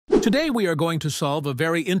Today we are going to solve a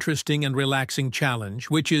very interesting and relaxing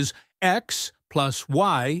challenge, which is x plus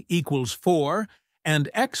y equals 4 and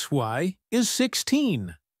xy is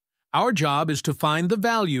 16. Our job is to find the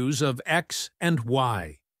values of x and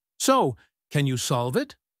y. So, can you solve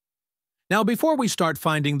it? Now, before we start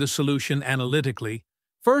finding the solution analytically,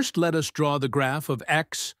 first let us draw the graph of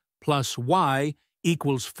x plus y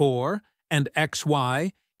equals 4 and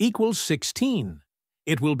xy equals 16.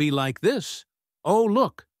 It will be like this. Oh,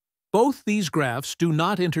 look! Both these graphs do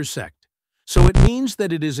not intersect, so it means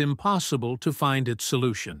that it is impossible to find its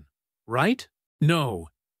solution. Right? No,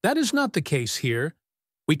 that is not the case here.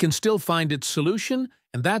 We can still find its solution,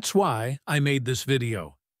 and that's why I made this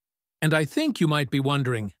video. And I think you might be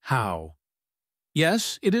wondering how.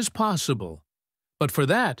 Yes, it is possible. But for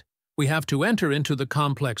that, we have to enter into the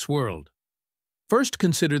complex world. First,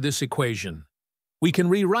 consider this equation. We can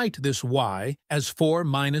rewrite this y as 4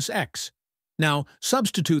 minus x. Now,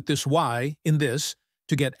 substitute this y in this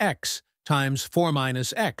to get x times 4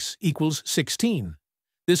 minus x equals 16.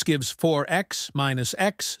 This gives 4x minus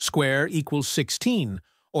x square equals 16,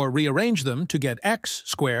 or rearrange them to get x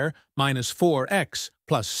square minus 4x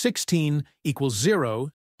plus 16 equals 0.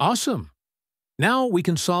 Awesome! Now we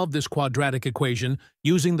can solve this quadratic equation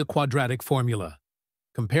using the quadratic formula.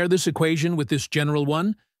 Compare this equation with this general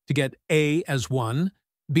one to get a as 1,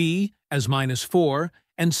 b as minus 4,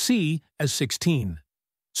 and c as 16.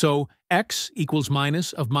 So x equals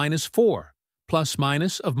minus of minus 4, plus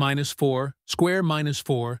minus of minus 4, square minus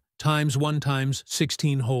 4, times 1 times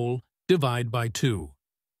 16 whole, divide by 2.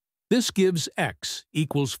 This gives x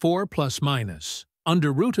equals 4 plus minus.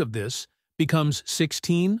 Under root of this becomes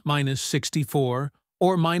 16 minus 64,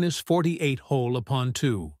 or minus 48 whole upon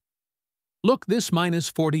 2. Look, this minus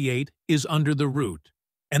 48 is under the root,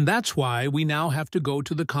 and that's why we now have to go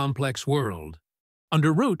to the complex world.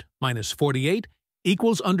 Under root minus 48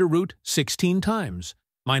 equals under root 16 times,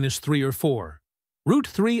 minus 3 or 4. Root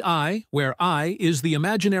 3i, where I is the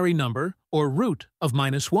imaginary number, or root of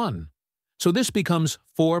minus 1. So this becomes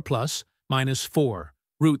 4 plus minus 4,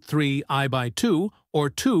 root 3i by 2, or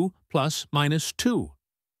 2 plus minus 2,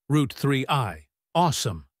 root 3i.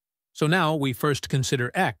 Awesome! So now we first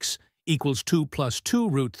consider x equals 2 plus 2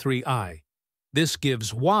 root 3i. This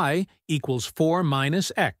gives y equals 4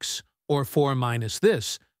 minus x, or 4 minus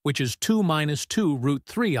this, which is 2 minus 2 root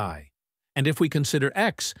 3i. And if we consider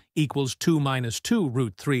x equals 2 minus 2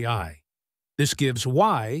 root 3i, this gives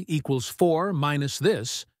y equals 4 minus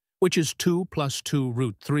this, which is 2 plus 2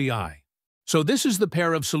 root 3i. So this is the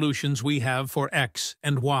pair of solutions we have for x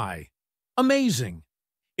and y. Amazing!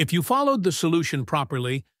 If you followed the solution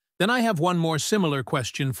properly, then I have one more similar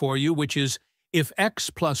question for you, which is, if x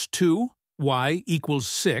plus 2, y equals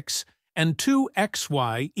 6, and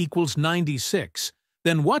 2xy equals 96,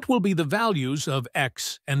 then what will be the values of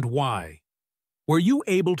x and y? Were you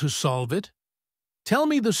able to solve it? Tell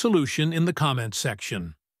me the solution in the comments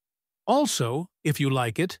section. Also, if you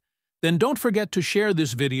like it, then don't forget to share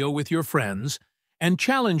this video with your friends and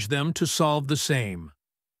challenge them to solve the same.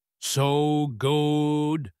 So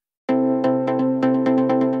good!